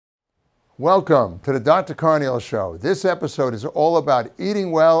Welcome to the Dr. Carniol Show. This episode is all about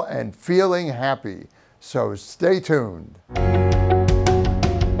eating well and feeling happy, so stay tuned.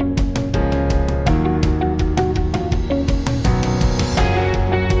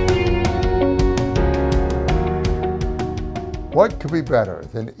 What could be better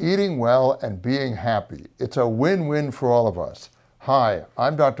than eating well and being happy? It's a win-win for all of us. Hi,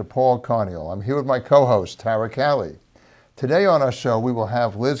 I'm Dr. Paul Carniol. I'm here with my co-host, Tara Callie. Today on our show, we will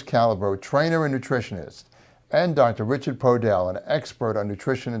have Liz Calabro, trainer and nutritionist, and Dr. Richard Podell, an expert on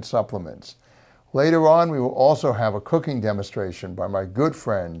nutrition and supplements. Later on, we will also have a cooking demonstration by my good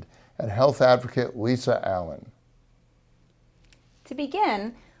friend and health advocate, Lisa Allen. To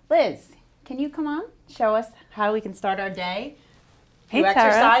begin, Liz, can you come on, show us how we can start our day? Hey, Tara.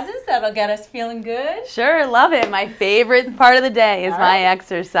 Exercises that'll get us feeling good. Sure, love it. My favorite part of the day is my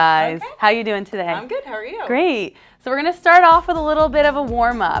exercise. Okay. How you doing today? I'm good. How are you? Great. So we're going to start off with a little bit of a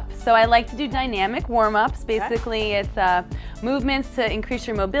warm-up. So I like to do dynamic warm-ups. Basically, it's movements to increase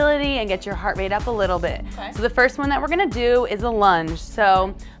your mobility and get your heart rate up a little bit. Okay. So the first one that we're going to do is a lunge.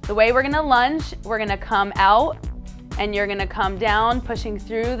 So the way we're going to lunge, we're going to come out and you're going to come down, pushing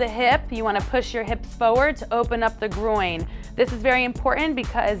through the hip. You want to push your hips forward to open up the groin. This is very important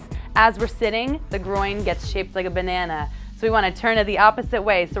because as we're sitting, the groin gets shaped like a banana. So we want to turn it the opposite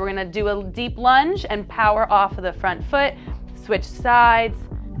way. So we're going to do a deep lunge and power off of the front foot, switch sides,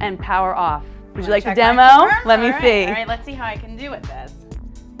 and power off. Would you like to demo? Let me see. All right, let's see how I can do with this.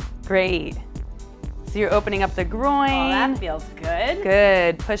 Great. So you're opening up the groin. Oh, that feels good.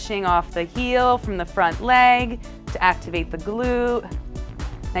 Good. Pushing off the heel from the front leg to activate the glute.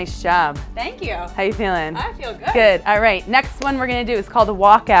 Nice job. Thank you. How you feeling? I feel good. Good. All right. Next one we're going to do is called a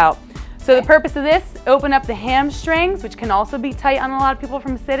walkout. So the purpose of this, open up the hamstrings, which can also be tight on a lot of people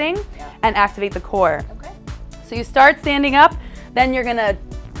from sitting, and activate the core. Okay. So you start standing up, then you're going to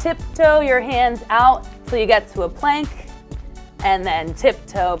tiptoe your hands out till you get to a plank, and then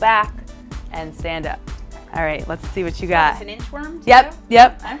tiptoe back and stand up. All right, let's see what you got. Is this an inchworm? Yep,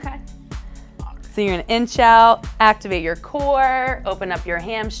 yep. Okay. So you're going to inch out, activate your core, open up your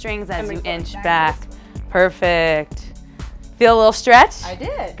hamstrings as you inch back. Perfect. Feel a little stretch? I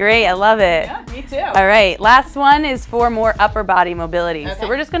did. Great, I love it. Yeah, me too. All right, last one is for more upper body mobility. Okay. So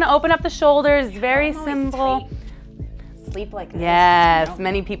we're just going to open up the shoulders, very simple. Sleep like this. Yes, you know?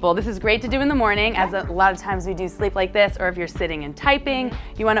 Many people. This is great to do in the morning, as a lot of times we do sleep like this, or if you're sitting and typing,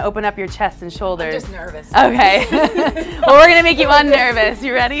 you want to open up your chest and shoulders. I'm just nervous. Okay. Well, we're going to make you unnervous.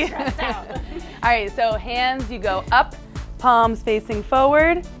 You ready? Stressed out. All right, so hands, you go up, palms facing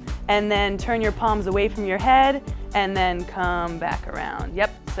forward, and then turn your palms away from your head, and then come back around.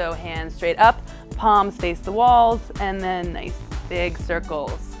 Yep, so hands straight up, palms face the walls, and then nice big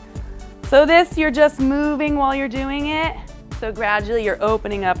circles. So this, you're just moving while you're doing it. So gradually you're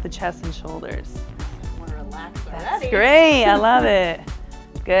opening up the chest and shoulders. I want to relax already. That's great, I love it.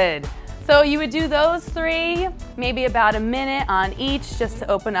 Good. So you would do those three, maybe about a minute on each, just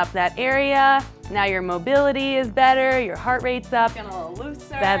to open up that area. Now your mobility is better, your heart rate's up. Feeling a little looser.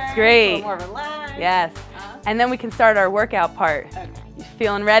 That's great. A little more relaxed. Yes. And then we can start our workout part. Okay. You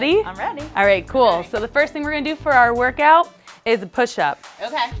feeling ready? I'm ready. All right, cool. Ready. So the first thing we're gonna do for our workout is a push-up.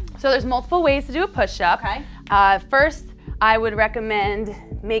 Okay. So there's multiple ways to do a push-up. Okay. First, I would recommend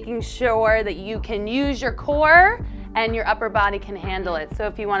making sure that you can use your core and your upper body can handle it. So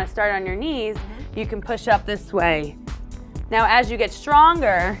if you want to start on your knees, you can push up this way. Now as you get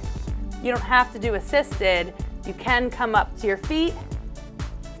stronger, you don't have to do assisted. You can come up to your feet.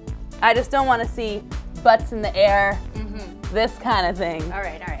 I just don't want to see butts in the air, this kind of thing. All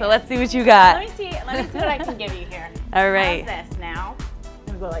right, all right. So let's see what you got. Let me see what I can give you here. All right. How's this now? I'm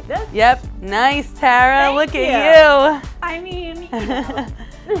gonna go like this. Yep, nice, Tara. Thank Look at you. I mean, you know.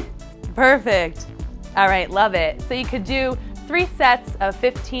 Perfect. All right, love it. So you could do 3 sets of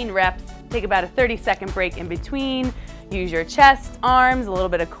 15 reps. Take about a 30-second break in between. Use your chest, arms, a little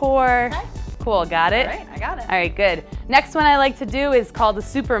bit of core. Okay. Cool, got it? All right, I got it. All right, good. Next one I like to do is called the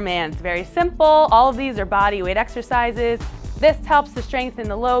Superman. It's very simple. All of these are body weight exercises. This helps to strengthen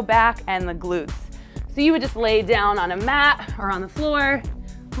the low back and the glutes. So you would just lay down on a mat or on the floor,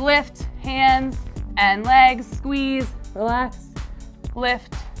 lift hands and legs, squeeze, relax,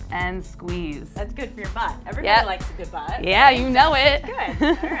 lift, and squeeze. That's good for your butt. Everybody likes a good butt. Yeah, right? You know it. Good.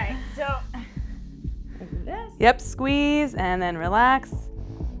 All right. So this. Yep, squeeze and then relax.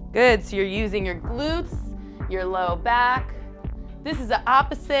 Good. So you're using your glutes, your low back. This is the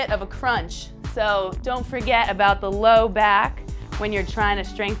opposite of a crunch. So don't forget about the low back when you're trying to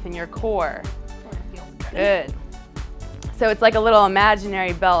strengthen your core. Good. So it's like a little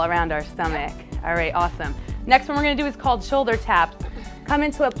imaginary bell around our stomach. All right, awesome. Next one we're gonna do is called shoulder taps. come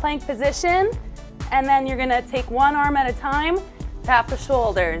into a plank position, and then you're gonna take one arm at a time, tap the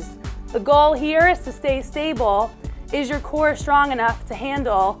shoulders. The goal here is to stay stable. Is your core strong enough to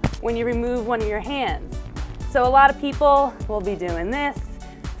handle when you remove one of your hands? So a lot of people will be doing this.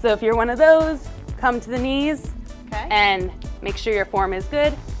 So if you're one of those, come to the knees and make sure your form is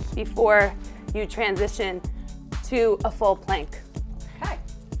good before you transition to a full plank. Okay,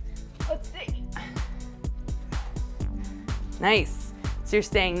 let's see. Nice. So you're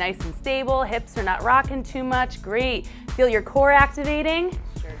staying nice and stable, hips are not rocking too much. Great. Feel your core activating?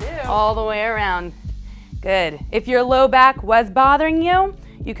 Sure do. All the way around. Good. If your low back was bothering you,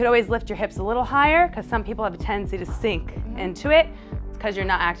 you could always lift your hips a little higher because some people have a tendency to sink into it because you're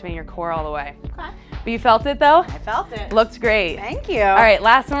not activating your core all the way. Okay. But you felt it though? I felt it. Looked great. Thank you. All right,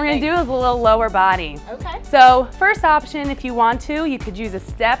 last one we're gonna do is a little lower body. Okay. So first option, if you want to, you could use a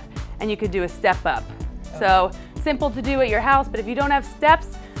step and you could do a step up. So simple to do at your house, but if you don't have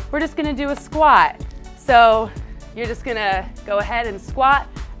steps, we're just gonna do a squat. So you're just gonna go ahead and squat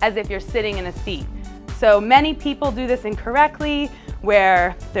as if you're sitting in a seat. So many people do this incorrectly,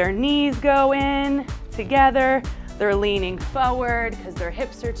 where their knees go in together, they're leaning forward because their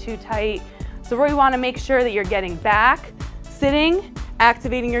hips are too tight. So we want to make sure that you're getting back, sitting,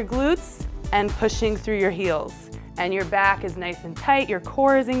 activating your glutes, and pushing through your heels. And your back is nice and tight, your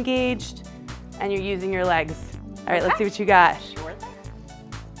core is engaged, and you're using your legs. All right, let's see what you got. Sure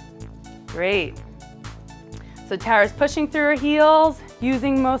thing. Great. So Tara's pushing through her heels,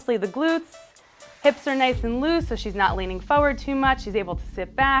 using mostly the glutes. Hips are nice and loose, so she's not leaning forward too much. She's able to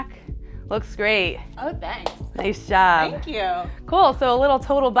sit back. Looks great. Oh, thanks. Nice job. Thank you. Cool, so a little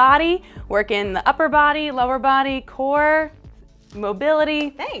total body, working the upper body, lower body, core, mobility.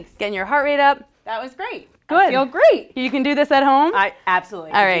 Thanks. Getting your heart rate up. That was great. Good. I feel great. You can do this at home? I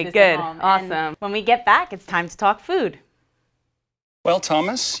absolutely. All can right, do this at good. home. Awesome. And when we get back, it's time to talk food. Well,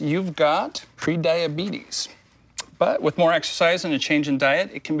 Thomas, you've got pre-diabetes. But with more exercise and a change in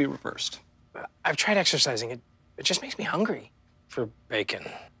diet, it can be reversed. I've tried exercising. It just makes me hungry for bacon.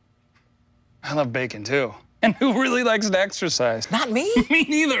 I love bacon, too. And who really likes to exercise? Not me. Me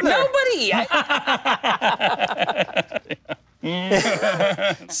neither. Nobody.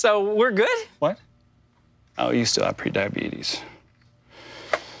 So we're good? What? Oh, you still have pre-diabetes.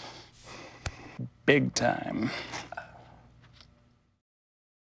 Big time.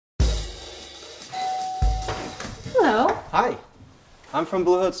 Hello. Hi, I'm from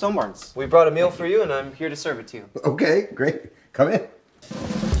Blue Hood Stone Barns. We brought a meal for you and I'm here to serve it to you. Okay, great. Come in.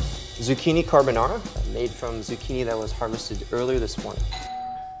 Zucchini carbonara, made from zucchini that was harvested earlier this morning.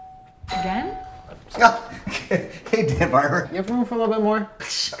 Again? Hey, Dan Barber. You have room for a little bit more?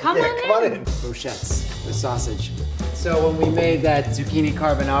 Come on in. Brochettes with sausage. So when we made that zucchini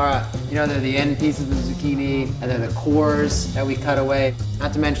carbonara, you know, they're the end pieces of the zucchini, and they're the cores that we cut away.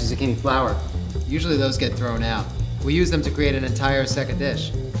 Not to mention zucchini flour. Usually those get thrown out. We use them to create an entire second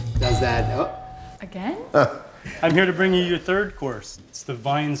dish. Does that, oh. Again? I'm here to bring you your third course. It's the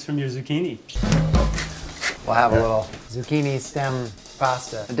vines from your zucchini. We'll have a little zucchini stem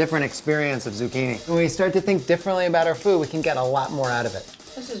pasta. A different experience of zucchini. When we start to think differently about our food, we can get a lot more out of it.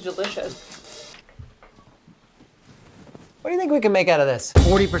 This is delicious. What do you think we can make out of this?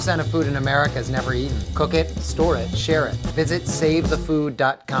 40% of food in America is never eaten. Cook it, store it, share it. Visit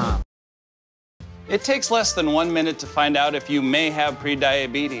savethefood.com. It takes less than 1 minute to find out if you may have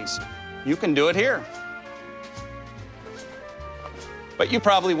pre-diabetes. You can do it here. But you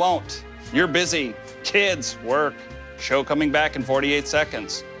probably won't. You're busy. Kids, work, show coming back in 48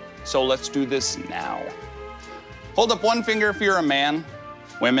 seconds. So let's do this now. Hold up one finger if you're a man,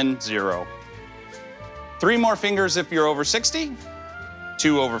 women, 0. 3 more fingers if you're over 60,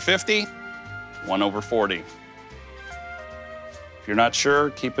 2 over 50, 1 over 40. If you're not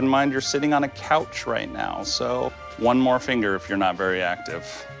sure, keep in mind you're sitting on a couch right now, so 1 more finger if you're not very active.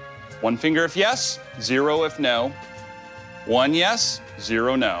 1 finger if yes, 0 if no. 1 yes,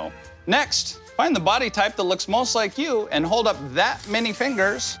 0 no. Next, find the body type that looks most like you and hold up that many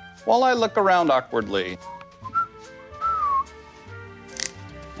fingers while I look around awkwardly.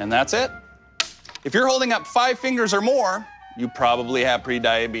 And that's it. If you're holding up 5 fingers or more, you probably have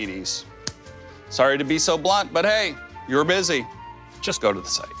pre-diabetes. Sorry to be so blunt, but hey, you're busy. Just go to the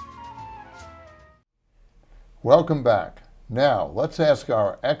site. Welcome back. Now, let's ask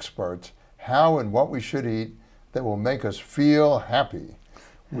our experts how and what we should eat that will make us feel happy.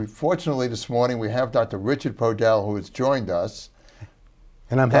 Fortunately, this morning we have Dr. Richard Podell, who has joined us.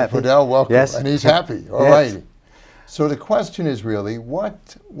 And I'm Dr. happy. Podell, welcome. Yes. And he's happy. All Yes. right. So the question is really,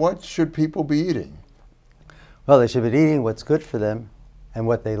 what should people be eating? Well, they should be eating what's good for them and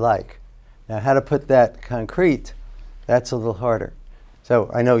what they like. Now, how to put that concrete, that's a little harder. So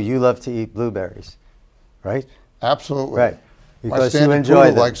I know you love to eat blueberries, right? Absolutely. Right. My Because you standard enjoy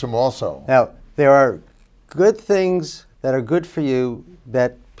poodle them. likes them also. Now, there are good things that are good for you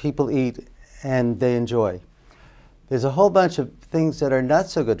that people eat and they enjoy. There's a whole bunch of things that are not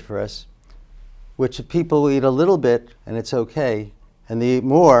so good for us, which people eat a little bit and it's okay, and they eat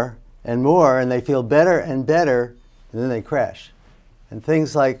more and more and they feel better and better, and then they crash. And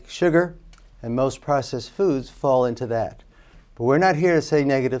things like sugar and most processed foods fall into that. But we're not here to say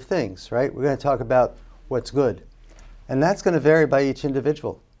negative things, right? We're going to talk about what's good. And that's going to vary by each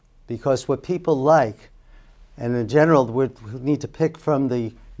individual, because what people like, and in general we need to pick from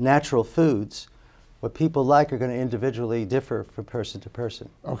the natural foods, what people like are going to individually differ from person to person.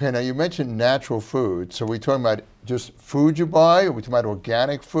 Okay, now you mentioned natural food. So are we talking about just food you buy? Are we talking about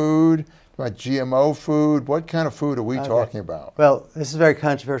organic food? About GMO food? What kind of food are we talking about? Well, this is a very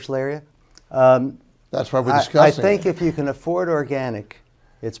controversial area. That's why we're discussing I think it. if you can afford organic,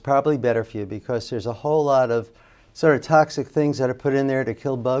 it's probably better for you, because there's a whole lot of sort of toxic things that are put in there to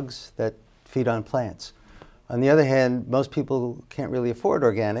kill bugs that feed on plants. On the other hand, most people can't really afford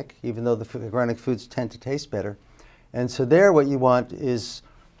organic, even though the organic foods tend to taste better. And so there what you want is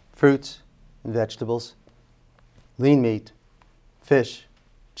fruits and vegetables, lean meat, fish,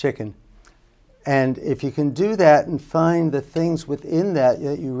 chicken. And if you can do that and find the things within that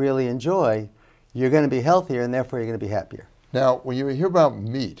that you really enjoy, you're going to be healthier, and therefore you're going to be happier. Now, when you hear about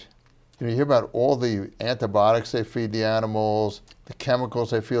meat, you hear about all the antibiotics they feed the animals, the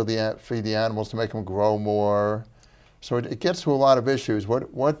chemicals they feed the animals to make them grow more. So it gets to a lot of issues.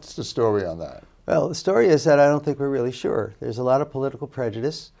 What's the story on that? Well, the story is that I don't think we're really sure. There's a lot of political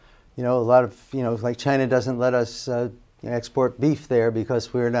prejudice. A lot of, like China doesn't let us export beef there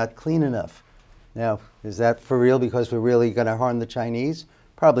because we're not clean enough. Now, is that for real because we're really going to harm the Chinese?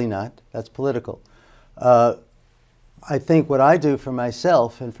 Probably not. That's political. I think what I do for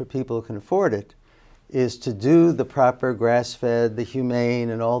myself and for people who can afford it is to do the proper grass-fed, the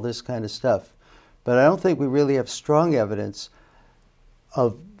humane, and all this kind of stuff. But I don't think we really have strong evidence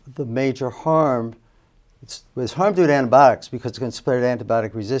of the major harm. There's harm due to antibiotics because it's going to spread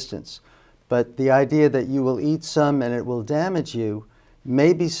antibiotic resistance. But the idea that you will eat some and it will damage you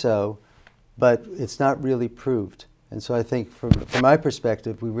may be so, but it's not really proved. And so I think from my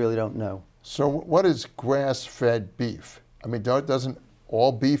perspective, we really don't know. So what is grass-fed beef? I mean, doesn't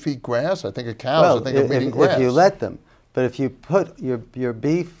all beef eat grass? I think of cows, I think of eating grass. If you let them. But if you put your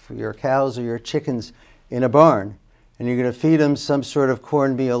beef, your cows, or your chickens in a barn, and you're going to feed them some sort of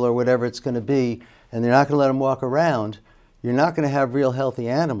cornmeal or whatever it's going to be, and they're not going to let them walk around, you're not going to have real healthy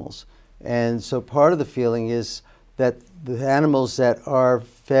animals. And so part of the feeling is that the animals that are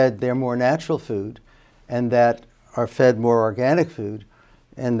fed their more natural food, and that are fed more organic food,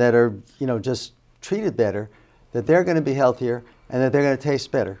 and that are, just treated better, that they're going to be healthier and that they're going to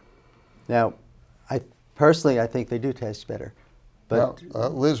taste better. Now, personally, I think they do taste better. But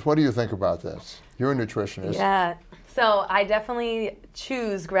Liz, what do you think about this? You're a nutritionist. Yeah, so I definitely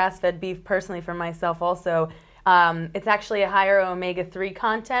choose grass-fed beef personally for myself also. It's actually a higher omega-3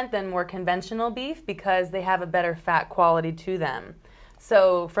 content than more conventional beef because they have a better fat quality to them.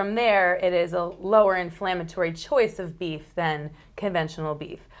 So from there, it is a lower inflammatory choice of beef than conventional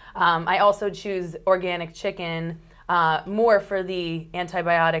beef. I also choose organic chicken more for the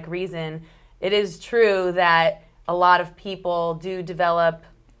antibiotic reason. It is true that a lot of people do develop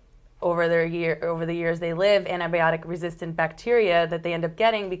over the years they live antibiotic-resistant bacteria that they end up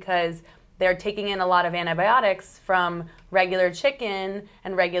getting because they're taking in a lot of antibiotics from regular chicken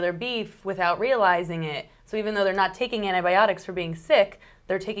and regular beef without realizing it. So even though they're not taking antibiotics for being sick,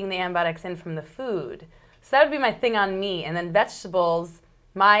 they're taking the antibiotics in from the food. So that would be my thing on meat. And then vegetables,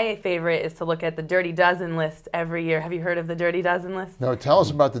 my favorite is to look at the Dirty Dozen list every year. Have you heard of the Dirty Dozen list? No, tell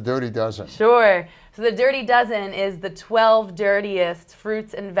us about the Dirty Dozen. Sure. So the Dirty Dozen is the 12 dirtiest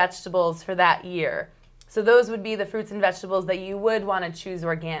fruits and vegetables for that year. So those would be the fruits and vegetables that you would want to choose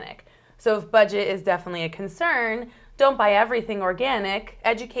organic. So if budget is definitely a concern, don't buy everything organic.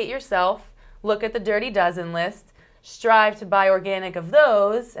 Educate yourself. Look at the Dirty Dozen list. Strive to buy organic of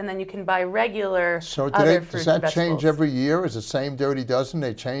those, and then you can buy regular other fruits and vegetables. Does that change every year? Is the same Dirty Dozen?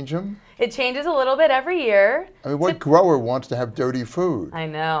 They change them? It changes a little bit every year. I mean, what grower wants to have dirty food? I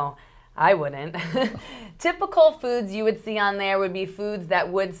know. I wouldn't. Typical foods you would see on there would be foods that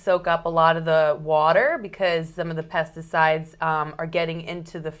would soak up a lot of the water because some of the pesticides are getting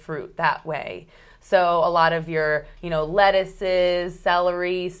into the fruit that way. So a lot of your, lettuces,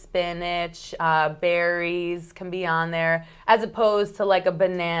 celery, spinach, berries can be on there, as opposed to like a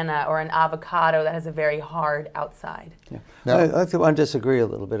banana or an avocado that has a very hard outside. Yeah. Now, I want to disagree a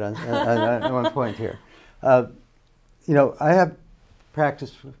little bit on one point here. I have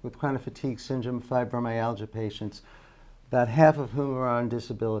practice with chronic fatigue syndrome, fibromyalgia patients, about half of whom are on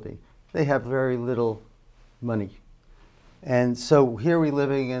disability. They have very little money. And so here we're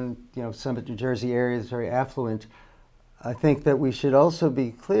living in, some of New Jersey areas, very affluent. I think that we should also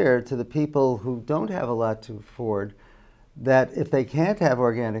be clear to the people who don't have a lot to afford that if they can't have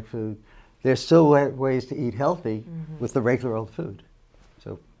organic food, there's still ways to eat healthy with the regular old food.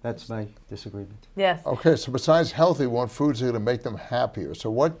 So that's my disagreement. Yes. Okay, so besides healthy, we want foods that are going to make them happier. So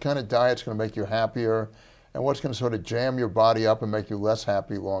what kind of diet's going to make you happier, and what's going to sort of jam your body up and make you less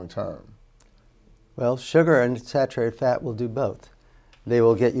happy long term? Well, sugar and saturated fat will do both. They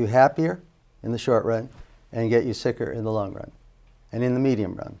will get you happier in the short run and get you sicker in the long run and in the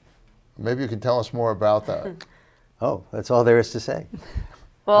medium run. Maybe you can tell us more about that. Oh, that's all there is to say.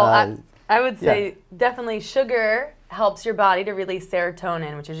 Well, I would say definitely sugar helps your body to release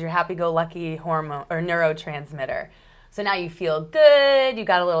serotonin, which is your happy-go-lucky hormone or neurotransmitter. So now you feel good, you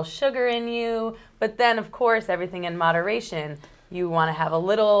got a little sugar in you, but then of course everything in moderation. You want to have a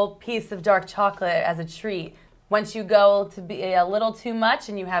little piece of dark chocolate as a treat. Once you go to be a little too much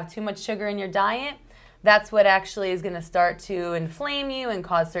and you have too much sugar in your diet, that's what actually is going to start to inflame you and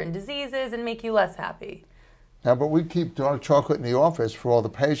cause certain diseases and make you less happy. Now, but we keep dark chocolate in the office for all the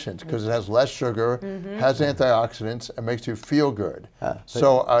patients because it has less sugar, has antioxidants, and makes you feel good.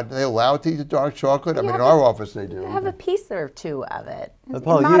 So are they allowed to eat the dark chocolate? I mean, in our office they do. You have a piece or two of it.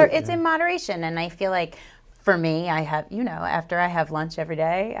 Paul, It's in moderation, and I feel like for me, I have, after I have lunch every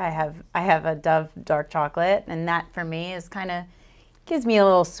day, I have a Dove dark chocolate, and that for me is kind of gives me a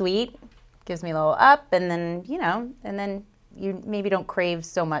little sweet, gives me a little up, and then you maybe don't crave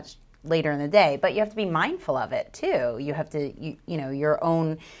so much later in the day, but you have to be mindful of it too. You have to, your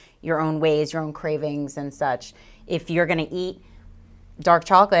own ways, your own cravings and such. If you're going to eat dark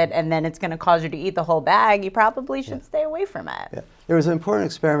chocolate and then it's going to cause you to eat the whole bag, you probably should stay away from it. Yeah. There was an important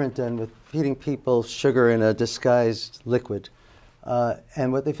experiment done with feeding people sugar in a disguised liquid.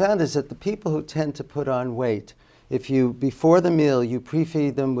 And what they found is that the people who tend to put on weight, if you, before the meal, you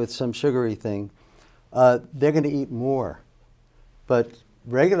pre-feed them with some sugary thing, they're going to eat more. But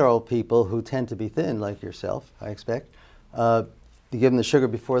regular old people who tend to be thin, like yourself, I expect, you give them the sugar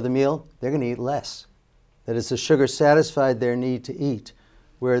before the meal, they're going to eat less. That is, the sugar satisfied their need to eat,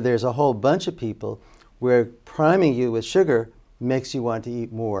 where there's a whole bunch of people where priming you with sugar makes you want to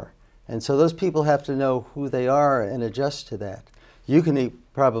eat more. And so those people have to know who they are and adjust to that. You can eat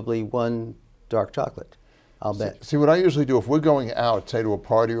probably one dark chocolate, I'll bet. See, what I usually do, if we're going out, say to a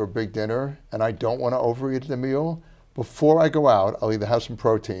party or a big dinner, and I don't want to overeat the meal, before I go out, I'll either have some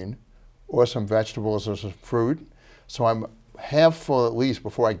protein or some vegetables or some fruit. So I'm half full at least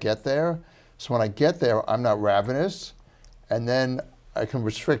before I get there. So when I get there, I'm not ravenous, and then I can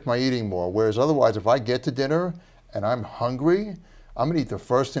restrict my eating more. Whereas otherwise, if I get to dinner and I'm hungry, I'm going to eat the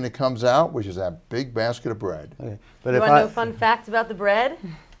first thing that comes out, which is that big basket of bread. Okay. But You want to know a fun fact about the bread?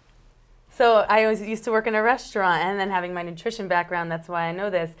 So I always used to work in a restaurant, and then having my nutrition background, that's why I know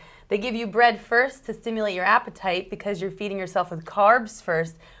this. They give you bread first to stimulate your appetite because you're feeding yourself with carbs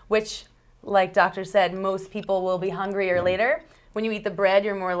first, which, like Doctor said, most people will be hungrier later. When you eat the bread,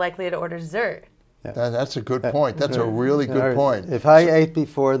 you're more likely to order dessert. Yeah. That's a good point. That's a really good point. If I ate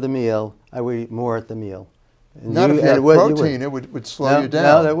before the meal, I would eat more at the meal. And Not if you had protein, it would slow you down.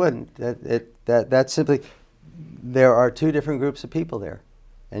 No, that wouldn't. That's simply, there are two different groups of people there.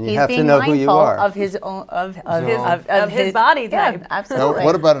 And you have to know who you are. Of his own, of his body type. Yeah, absolutely. Now,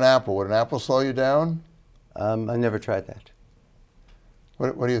 what about an apple? Would an apple slow you down? I never tried that.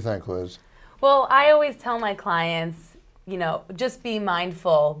 What do you think, Liz? Well, I always tell my clients, just be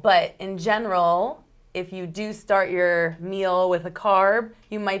mindful. But in general, if you do start your meal with a carb,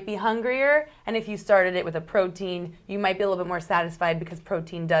 you might be hungrier. And if you started it with a protein, you might be a little bit more satisfied because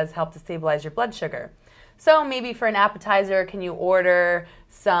protein does help to stabilize your blood sugar. So maybe for an appetizer, can you order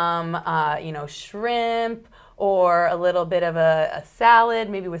some, shrimp or a little bit of a salad,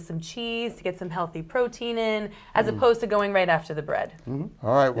 maybe with some cheese to get some healthy protein in, as opposed to going right after the bread. All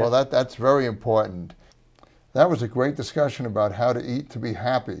right, well, that's very important. That was a great discussion about how to eat to be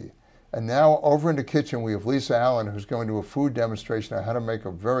happy. And now over in the kitchen, we have Lisa Allen, who's going to do a food demonstration on how to make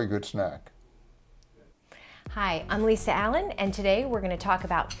a very good snack. Hi, I'm Lisa Allen, and today we're going to talk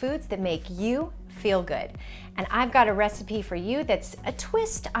about foods that make you feel good. And I've got a recipe for you that's a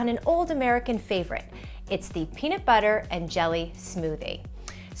twist on an old American favorite. It's the peanut butter and jelly smoothie.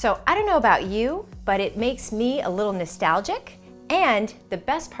 So I don't know about you, but it makes me a little nostalgic. And the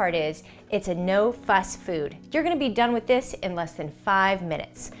best part is, it's a no-fuss food. You're going to be done with this in less than 5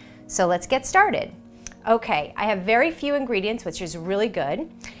 minutes. So let's get started. Okay, I have very few ingredients, which is really good.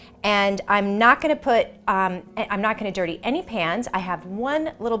 And I'm not going to dirty any pans. I have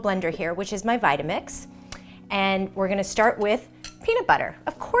one little blender here, which is my Vitamix. And we're going to start with peanut butter.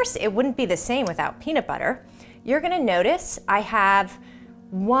 Of course, it wouldn't be the same without peanut butter. You're going to notice I have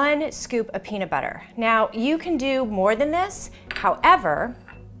 1 scoop of peanut butter. Now, you can do more than this. However,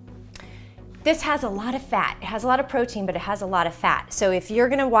 this has a lot of fat. It has a lot of protein, but it has a lot of fat. So if you're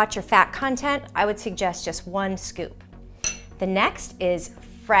going to watch your fat content, I would suggest just 1 scoop. The next is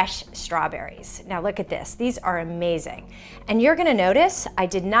fresh strawberries. Now look at this. These are amazing. And you're going to notice I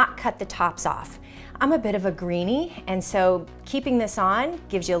did not cut the tops off. I'm a bit of a greenie, and so keeping this on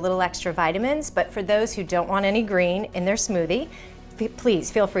gives you a little extra vitamins, but for those who don't want any green in their smoothie, please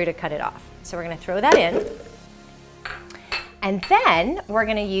feel free to cut it off. So we're going to throw that in. And then we're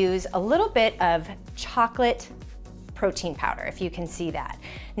going to use a little bit of chocolate protein powder, if you can see that.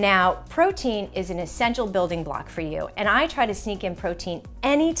 Now, protein is an essential building block for you, and I try to sneak in protein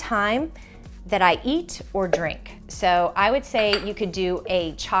anytime that I eat or drink. So I would say you could do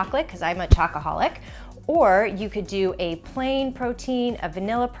a chocolate, because I'm a chocoholic, or you could do a plain protein, a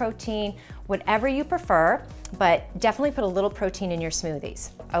vanilla protein, whatever you prefer, but definitely put a little protein in your smoothies.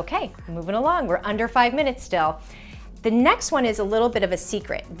 Okay, moving along, we're under 5 minutes still. The next one is a little bit of a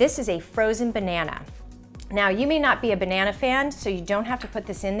secret. This is a frozen banana. Now, you may not be a banana fan, so you don't have to put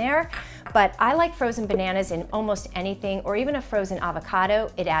this in there, but I like frozen bananas in almost anything, or even a frozen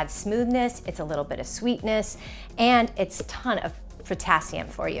avocado. It adds smoothness, it's a little bit of sweetness, and it's a ton of potassium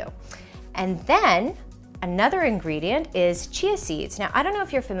for you. And then another ingredient is chia seeds. Now, I don't know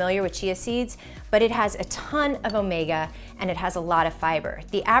if you're familiar with chia seeds, but it has a ton of omega and it has a lot of fiber.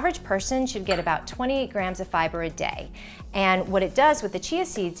 The average person should get about 28 grams of fiber a day. And what it does with the chia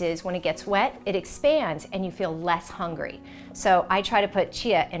seeds is when it gets wet, it expands and you feel less hungry. So I try to put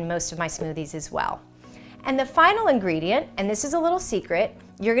chia in most of my smoothies as well. And the final ingredient, and this is a little secret,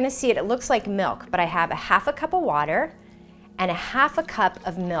 you're gonna see it looks like milk, but I have a 1/2 cup of water and a 1/2 cup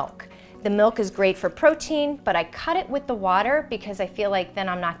of milk. The milk is great for protein, but I cut it with the water because I feel like then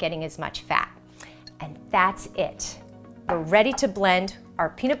I'm not getting as much fat. And that's it. We're ready to blend our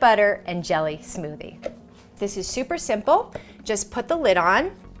peanut butter and jelly smoothie. This is super simple. Just put the lid on,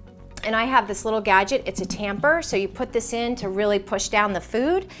 and I have this little gadget. It's a tamper, so you put this in to really push down the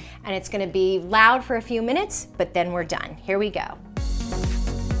food, and it's gonna be loud for a few minutes, but then we're done. Here we go.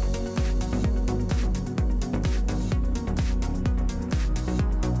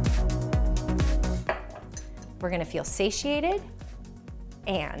 We're gonna feel satiated,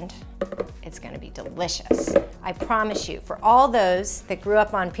 and it's gonna be delicious. I promise you, for all those that grew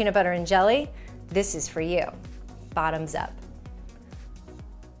up on peanut butter and jelly, this is for you. Bottoms up.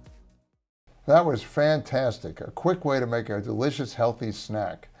 That was fantastic. A quick way to make a delicious, healthy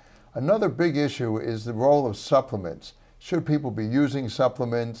snack. Another big issue is the role of supplements. Should people be using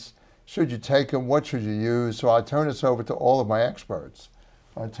supplements? Should you take them? What should you use? So I turn this over to all of my experts.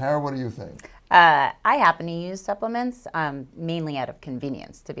 Tara, what do you think? I happen to use supplements mainly out of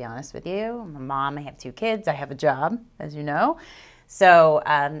convenience, to be honest with you. I'm a mom, I have 2 kids, I have a job, as you know. So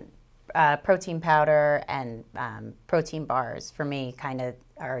protein powder and protein bars for me kind of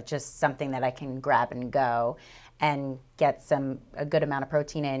are just something that I can grab and go and get a good amount of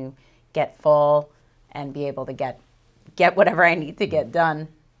protein in, get full, and be able to get whatever I need to get done.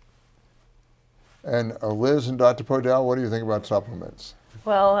 And Liz and Dr. Podell, what do you think about supplements?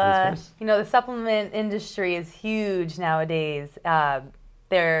 Well, you know, the supplement industry is huge nowadays.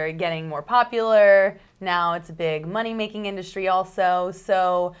 They're getting more popular. Now it's a big money-making industry also.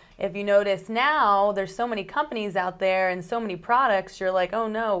 So if you notice now, there's so many companies out there and so many products, you're like, oh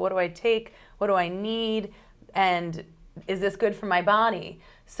no, what do I take? What do I need? And is this good for my body?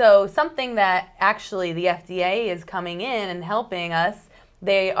 So something that actually the FDA is coming in and helping us,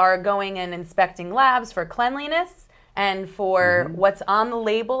 they are going and inspecting labs for cleanliness, and for what's on the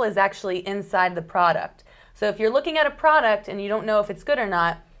label is actually inside the product. So if you're looking at a product and you don't know if it's good or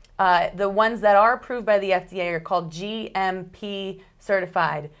not, the ones that are approved by the FDA are called GMP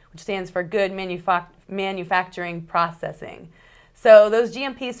certified, which stands for Good Manufacturing Processing. So those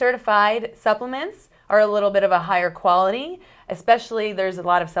GMP certified supplements are a little bit of a higher quality, especially there's a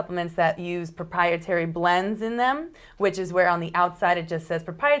lot of supplements that use proprietary blends in them, which is where on the outside it just says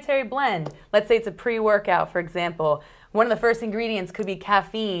proprietary blend. Let's say it's a pre-workout, for example. One of the first ingredients could be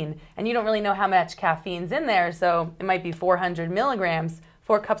caffeine, and you don't really know how much caffeine's in there, so it might be 400 milligrams.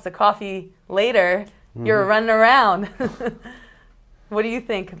 4 cups of coffee later, you're running around. What do you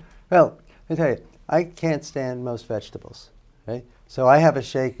think? Well, I tell you, I can't stand most vegetables, right? So I have a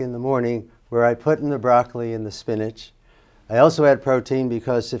shake in the morning where I put in the broccoli and the spinach. I also add protein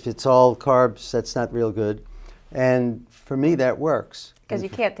because if it's all carbs, that's not real good. And for me, that works. Because you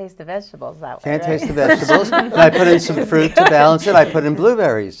can't taste the vegetables that way. Can't right? taste the vegetables. And I put in some fruit to balance it. I put in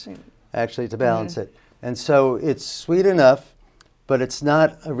blueberries, actually, to balance it. And so it's sweet enough, but it's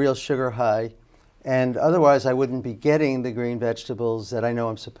not a real sugar high. And otherwise, I wouldn't be getting the green vegetables that I know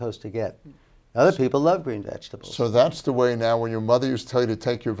I'm supposed to get. Other people love green vegetables. So that's the way now, when your mother used to tell you to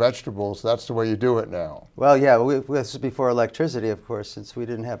take your vegetables, that's the way you do it now. Well, yeah, this is before electricity, of course, since we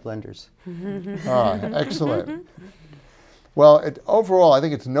didn't have blenders. Excellent. Well, overall, I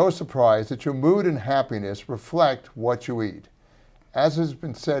think it's no surprise that your mood and happiness reflect what you eat. As has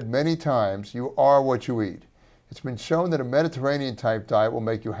been said many times, you are what you eat. It's been shown that a Mediterranean type diet will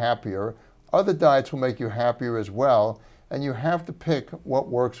make you happier. Other diets will make you happier as well, and you have to pick what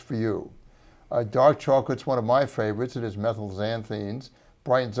works for you. Dark chocolate's one of my favorites. It has methylxanthines,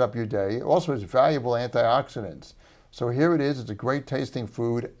 brightens up your day. It also has valuable antioxidants. So here it is. It's a great tasting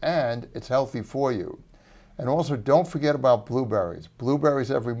food, and it's healthy for you. And also, don't forget about blueberries.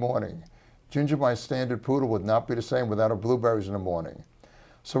 Blueberries every morning. Ginger, my standard poodle, would not be the same without her blueberries in the morning.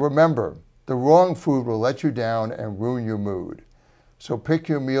 So remember, the wrong food will let you down and ruin your mood. So pick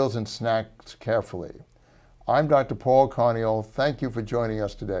your meals and snacks carefully. I'm Dr. Paul Carniol. Thank you for joining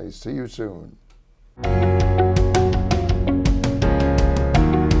us today. See you soon.